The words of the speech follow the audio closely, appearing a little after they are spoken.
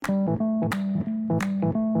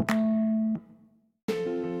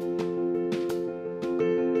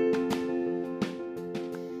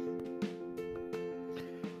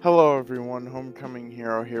Hello, everyone. Homecoming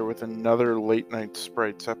Hero here with another Late Night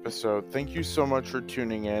Sprites episode. Thank you so much for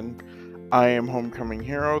tuning in. I am Homecoming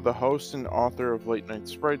Hero, the host and author of Late Night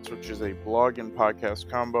Sprites, which is a blog and podcast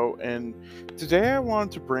combo. And today I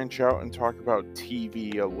wanted to branch out and talk about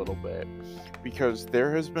TV a little bit because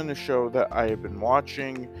there has been a show that I have been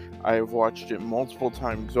watching. I have watched it multiple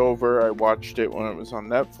times over. I watched it when it was on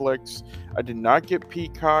Netflix. I did not get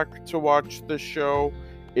Peacock to watch the show.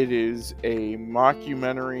 It is a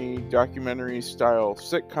mockumentary, documentary style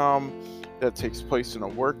sitcom that takes place in a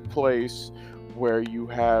workplace where you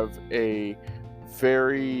have a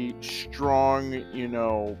very strong,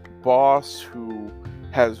 boss who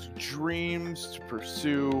has dreams to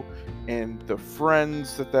pursue and the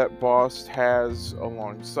friends that boss has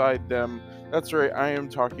alongside them. That's right, I am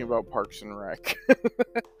talking about Parks and Rec.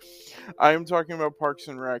 I am talking about Parks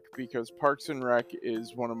and Rec because Parks and Rec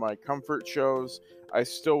is one of my comfort shows. I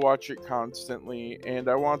still watch it constantly, and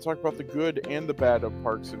I want to talk about the good and the bad of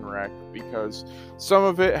Parks and Rec because some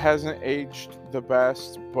of it hasn't aged the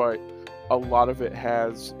best, but a lot of it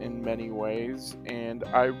has in many ways, and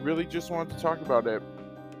I really just wanted to talk about it.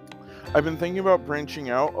 I've been thinking about branching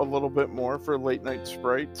out a little bit more for Late Night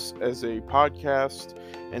Sprites as a podcast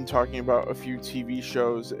and talking about a few TV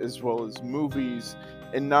shows as well as movies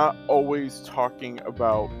and not always talking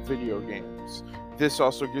about video games. This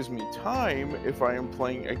also gives me time if I am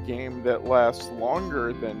playing a game that lasts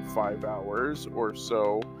longer than 5 hours or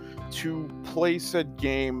so to play said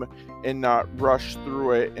game and not rush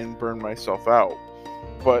through it and burn myself out.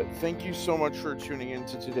 But thank you so much for tuning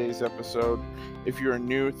into today's episode. If you are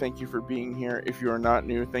new, thank you for being here. If you are not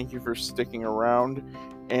new, thank you for sticking around.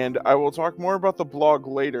 And I will talk more about the blog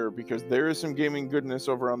later because there is some gaming goodness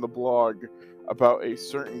over on the blog about a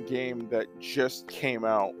certain game that just came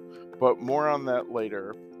out. But more on that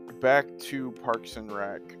later. Back to Parks and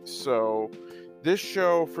Rec. So, this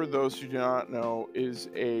show, for those who do not know, is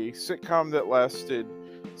a sitcom that lasted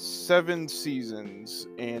 7 seasons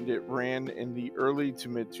and it ran in the early to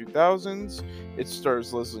mid 2000s. It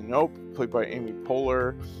stars Leslie Knope, played by Amy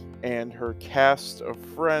Poehler, and her cast of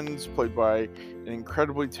friends, played by an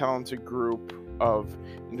incredibly talented group of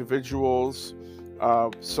individuals.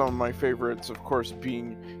 Some of my favorites, of course,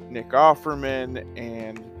 being Nick Offerman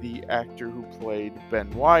and the actor who played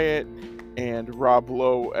Ben Wyatt, and Rob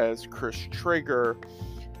Lowe as Chris Traeger.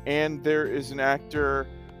 And there is an actor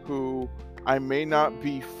who I may not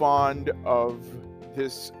be fond of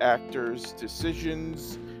this actor's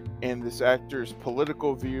decisions and this actor's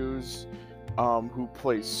political views, who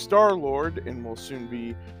plays Star-Lord and will soon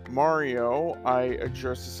be Mario. I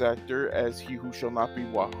address this actor as he who shall not be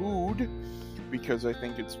Wahood because I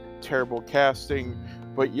think it's terrible casting.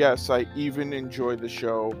 But yes, I even enjoy the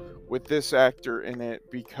show with this actor in it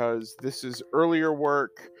because this is earlier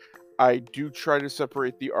work. I do try to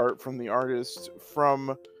separate the art from the artist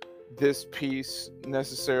from this piece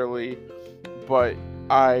necessarily, but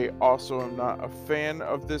I also am not a fan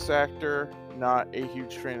of this actor, not a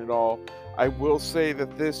huge fan at all. I will say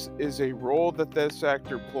that this is a role that this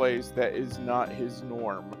actor plays that is not his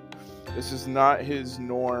norm. This is not his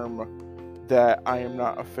norm that I am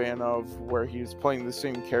not a fan of, where he is playing the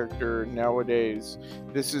same character nowadays.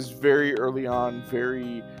 This is very early on,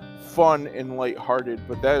 very fun and lighthearted,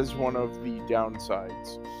 but that is one of the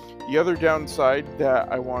downsides. The other downside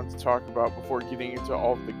that I want to talk about before getting into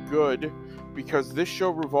all of the good, because this show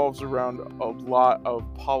revolves around a lot of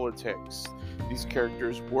politics. These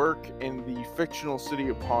characters work in the fictional city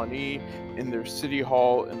of Pawnee, in their city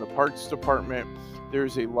hall, in the parks department.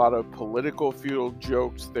 There's a lot of political feudal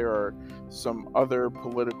jokes. There are some other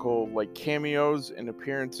political cameos and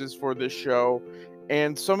appearances for this show.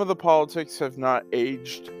 And some of the politics have not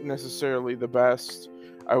aged necessarily the best.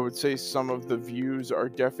 I would say some of the views are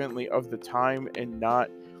definitely of the time and not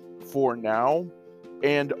for now.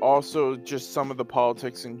 And also just some of the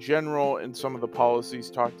politics in general and some of the policies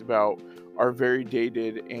talked about are very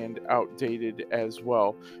dated and outdated as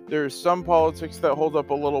well. There's some politics that hold up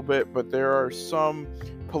a little bit, but there are some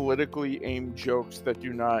politically aimed jokes that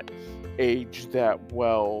do not age that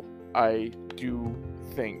well, I do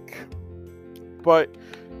think. But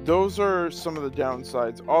those are some of the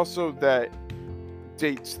downsides. Also, that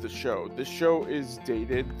dates the show. The show is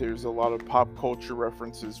dated. There's a lot of pop culture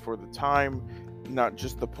references for the time, not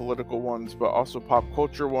just the political ones, but also pop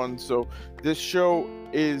culture ones. So this show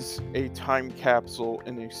is a time capsule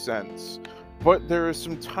in a sense. But there are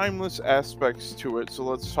some timeless aspects to it, so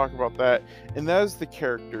let's talk about that. And that is the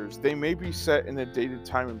characters. They may be set in a dated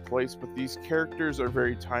time and place, but these characters are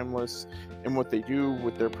very timeless in what they do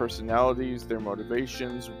with their personalities, their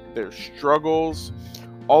motivations, their struggles.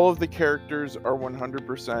 All of the characters are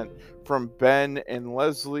 100%, from Ben and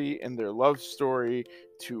Leslie and their love story,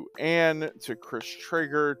 to Anne, to Chris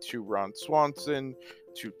Traeger, to Ron Swanson,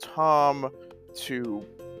 to Tom, to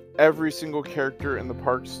every single character in the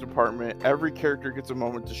Parks Department. Every character gets a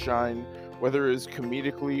moment to shine, whether it is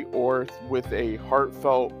comedically or with a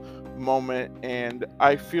heartfelt moment. And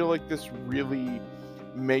I feel like this really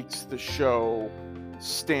makes the show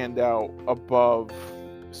stand out above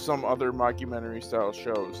some other mockumentary style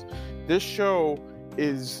shows. This show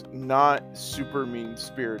is not super mean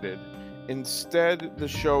spirited. Instead, the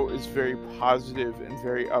show is very positive and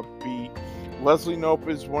very upbeat. Leslie Knope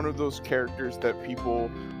is one of those characters that people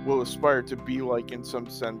will aspire to be like in some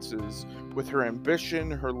senses, with her ambition,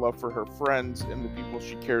 her love for her friends, and the people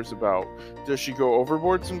she cares about. Does she go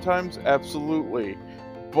overboard sometimes? Absolutely.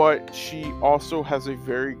 But she also has a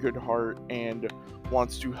very good heart and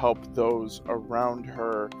wants to help those around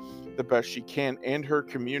her the best she can, and her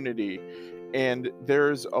community. And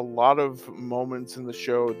there's a lot of moments in the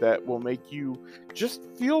show that will make you just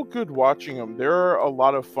feel good watching them. There are a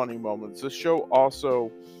lot of funny moments. The show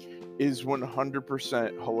also is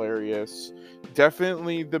 100% hilarious.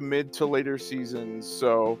 Definitely the mid to later seasons.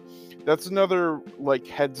 So that's another like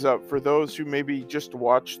heads up for those who maybe just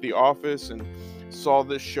watched The Office and saw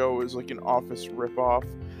this show as like an Office ripoff.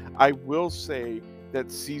 I will say that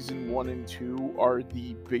season 1 and 2 are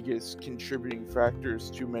the biggest contributing factors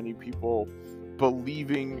to many people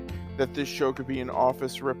believing that this show could be an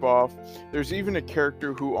Office ripoff. There's even a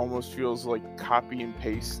character who almost feels like copy and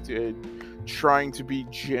pasted, trying to be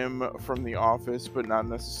Jim from The Office, but not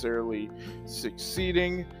necessarily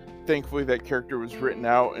succeeding. Thankfully, that character was written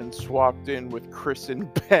out and swapped in with Chris and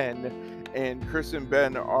Ben, and Chris and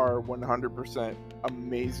Ben are 100%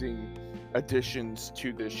 amazing additions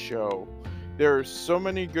to this show. There are so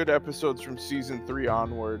many good episodes from season 3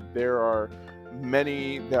 onward. There are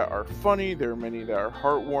many that are funny, there are many that are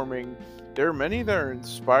heartwarming, there are many that are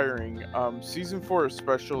inspiring. Season 4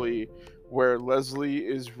 especially, where Leslie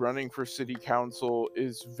is running for city council,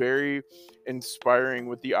 is very inspiring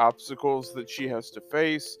with the obstacles that she has to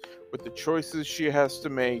face, with the choices she has to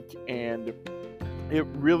make, and it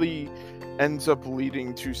really ends up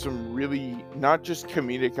leading to some really not just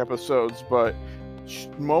comedic episodes, but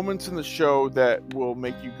moments in the show that will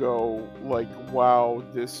make you go like, wow,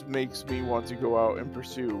 this makes me want to go out and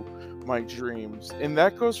pursue my dreams. And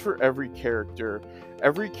that goes for every character.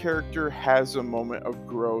 Every character has a moment of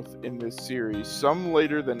growth in this series, some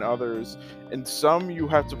later than others, and some you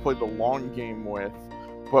have to play the long game with.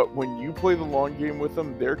 But when you play the long game with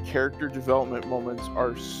them, their character development moments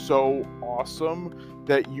are so awesome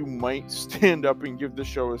that you might stand up and give the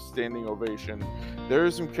show a standing ovation. There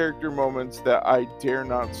are some character moments that I dare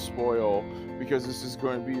not spoil, because this is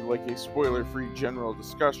going to be like a spoiler-free general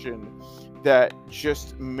discussion, that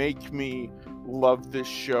just make me love this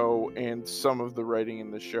show and some of the writing in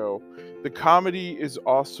the show. The comedy is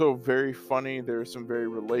also very funny. There are some very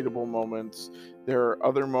relatable moments. There are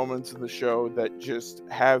other moments in the show that just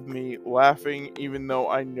have me laughing, even though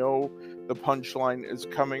I know the punchline is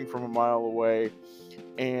coming from a mile away.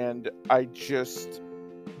 And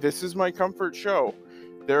this is my comfort show.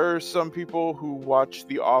 There are some people who watch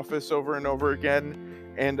The Office over and over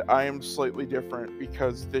again, and I am slightly different,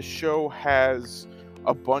 because this show has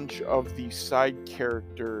a bunch of the side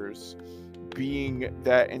characters being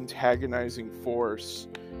that antagonizing force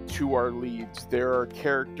to our leads. There are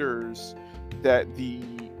characters that the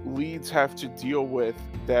leads have to deal with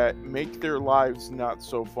that make their lives not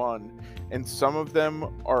so fun. And some of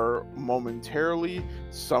them are momentarily,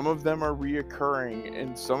 some of them are reoccurring,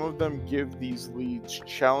 and some of them give these leads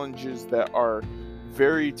challenges that are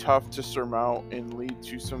very tough to surmount and lead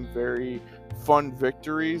to some very fun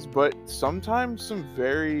victories, but sometimes some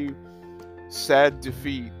very sad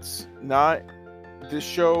defeats. This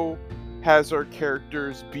show has our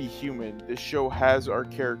characters be human. This show has our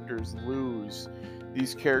characters lose.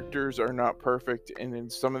 These characters are not perfect, and in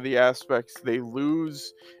some of the aspects, they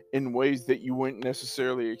lose in ways that you wouldn't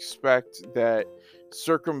necessarily expect, that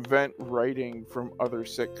circumvent writing from other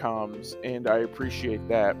sitcoms, and I appreciate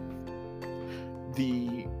that.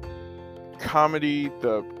 The comedy,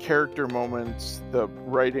 the character moments, the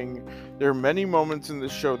writing, there are many moments in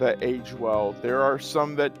this show that age well. There are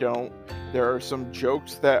some that don't. There are some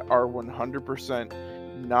jokes that are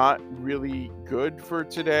 100% not really good for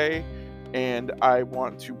today, and I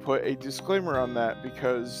want to put a disclaimer on that,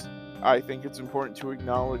 because I think it's important to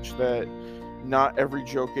acknowledge that not every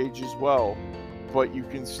joke ages well, but you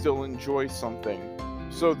can still enjoy something.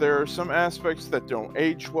 So there are some aspects that don't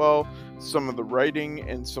age well, some of the writing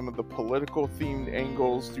and some of the political themed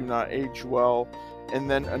angles do not age well. And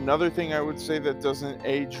then another thing I would say that doesn't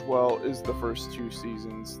age well is the first 2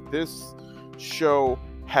 seasons. This show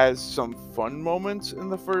has some fun moments in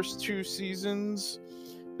the first 2 seasons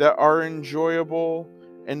that are enjoyable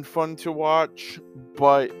and fun to watch,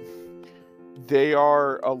 but they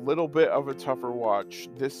are a little bit of a tougher watch.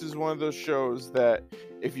 This is one of those shows that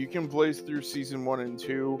if you can blaze through season 1 and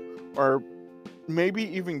 2, or maybe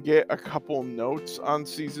even get a couple notes on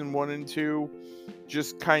season 1 and 2,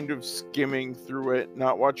 just kind of skimming through it,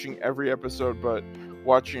 not watching every episode, but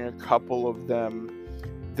watching a couple of them,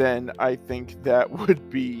 then I think that would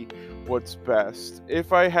be what's best.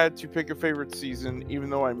 If I had to pick a favorite season, even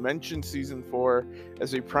though I mentioned season 4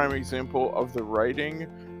 as a prime example of the writing,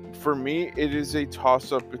 for me it is a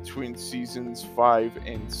toss-up between seasons 5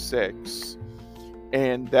 and 6.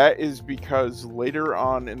 And that is because later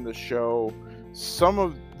on in the show, some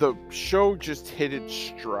of the show just hit its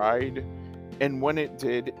stride, and when it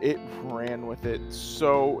did, it ran with it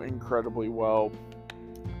so incredibly well.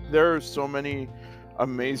 There are so many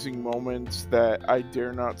amazing moments that I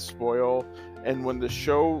dare not spoil, and when the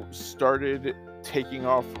show started taking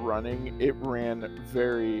off running, it ran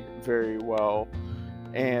very, very well.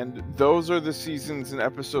 And those are the seasons and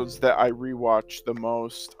episodes that I rewatch the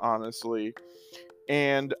most, honestly.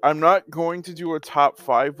 And I'm not going to do a top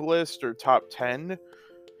 5 list or top 10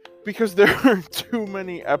 because there are too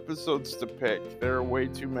many episodes to pick. There are way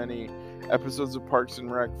too many episodes of Parks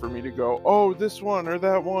and Rec for me to go, oh, this one or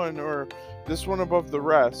that one or this one above the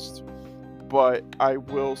rest. But I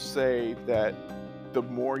will say that the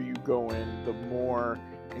more you go in, the more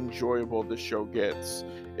enjoyable the show gets.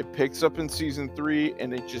 It picks up in season 3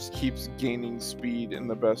 and it just keeps gaining speed in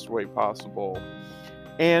the best way possible.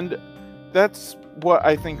 And that's what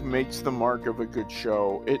I think makes the mark of a good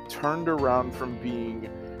show. It turned around from being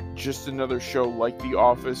just another show like The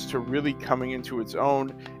Office to really coming into its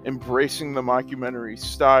own, embracing the mockumentary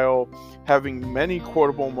style, having many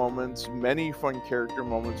quotable moments, many fun character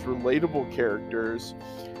moments, relatable characters.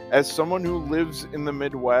 As someone who lives in the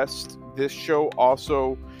Midwest, this show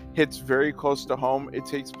also hits very close to home. It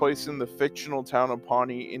takes place in the fictional town of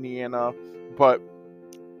Pawnee, Indiana, but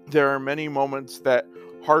there are many moments that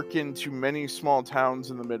harken to many small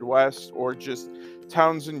towns in the Midwest, or just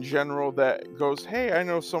towns in general, that goes, hey, I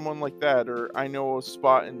know someone like that, or I know a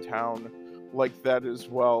spot in town like that as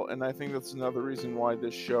well. And I think that's another reason why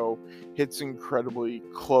this show hits incredibly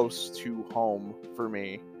close to home for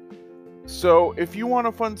me. So if you want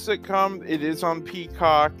a fun sitcom, it is on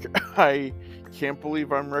Peacock. I can't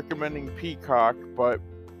believe I'm recommending Peacock, but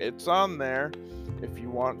it's on there if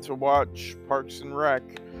you want to watch Parks and Rec.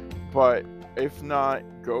 But if not,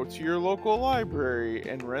 go to your local library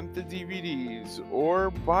and rent the DVDs,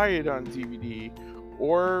 or buy it on DVD,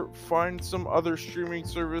 or find some other streaming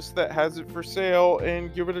service that has it for sale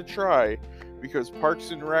and give it a try, because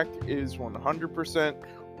Parks and Rec is 100%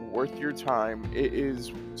 worth your time. It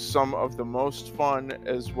is some of the most fun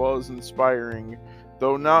as well as inspiring,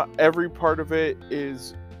 though not every part of it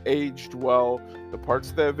is aged well. The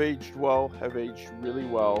parts that have aged well have aged really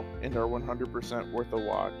well and are 100% worth a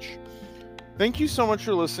watch. Thank you so much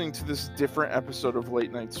for listening to this different episode of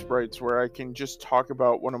Late Night Sprites, where I can just talk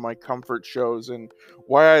about one of my comfort shows and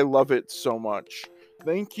why I love it so much.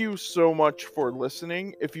 Thank you so much for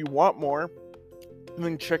listening. If you want more,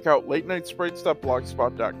 then check out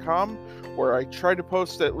latenightsprites.blogspot.com, where I try to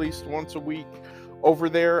post at least once a week. Over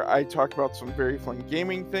there, I talk about some very fun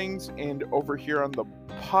gaming things, and over here on the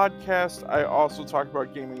podcast, I also talk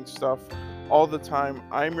about gaming stuff all the time.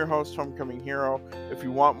 I'm your host, Homecoming Hero. If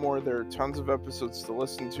you want more, there are tons of episodes to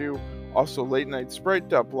listen to. Also,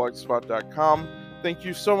 latenightsprite.blogspot.com. Thank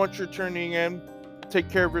you so much for tuning in. Take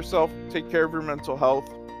care of yourself. Take care of your mental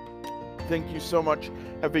health. Thank you so much.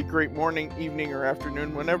 Have a great morning, evening, or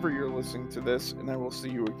afternoon whenever you're listening to this, and I will see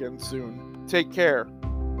you again soon. Take care.